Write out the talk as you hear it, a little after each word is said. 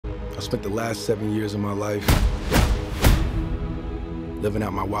spent the last 7 years of my life living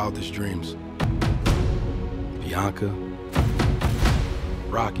out my wildest dreams. Bianca,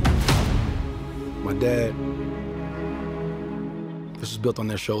 Rocky, my dad. This was built on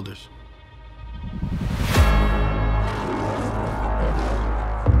their shoulders.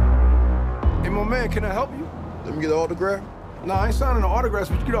 Hey, my man, can I help you? Let me get an autograph. Nah, I ain't signing no autographs,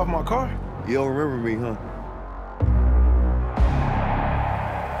 but you get off my car. You don't remember me, huh?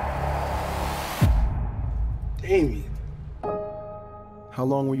 Damien. How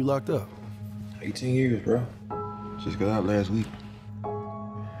long were you locked up? 18 years, bro. Just got out last week.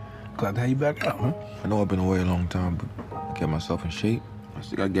 Glad to have you back out, huh? I know I've been away a long time, but I kept myself in shape. I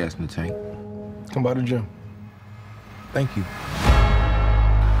still got gas in the tank. Come by the gym. Thank you.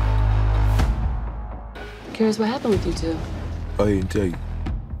 Curious what happened with you two? I didn't tell you.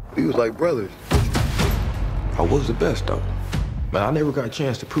 We was like brothers. I was the best, though. But I never got a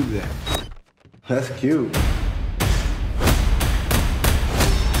chance to prove that. That's cute.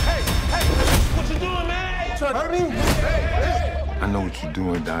 Hurt me? Hey. I know what you're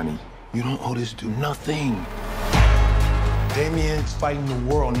doing, Donnie. You don't owe this dude nothing. Damien's fighting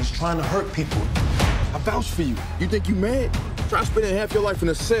the world and he's trying to hurt people. I vouch for you. You think you mad? Try spending half your life in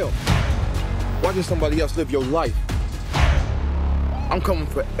a cell. Watching somebody else live your life. I'm coming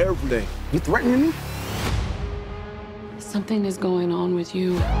for everything. You threatening me? Something is going on with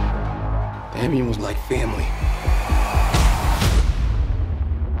you. Damien was like family.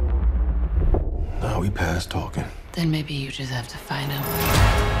 Now we past talking. Then maybe you just have to find him.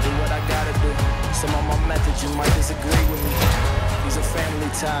 Do what I gotta do. Some of my methods you might disagree with me. These are family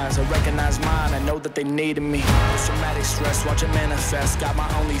ties. I recognize mine. I know that they needed me. Traumatic stress, watch it manifest. Got my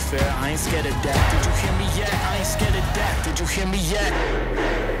only fear. I ain't scared of that. Did you hear me yet? I ain't scared of that. Did you hear me yet?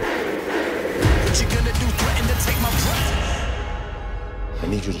 What you gonna do? Threaten to take my breath? I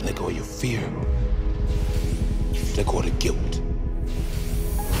need you to let go of your fear. Let go of the guilt.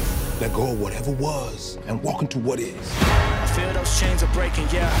 Let go of whatever was and walk into what is. I feel those chains are breaking,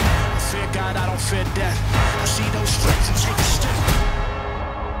 yeah. I fear God, I don't fear death. I see those stripes and take a step.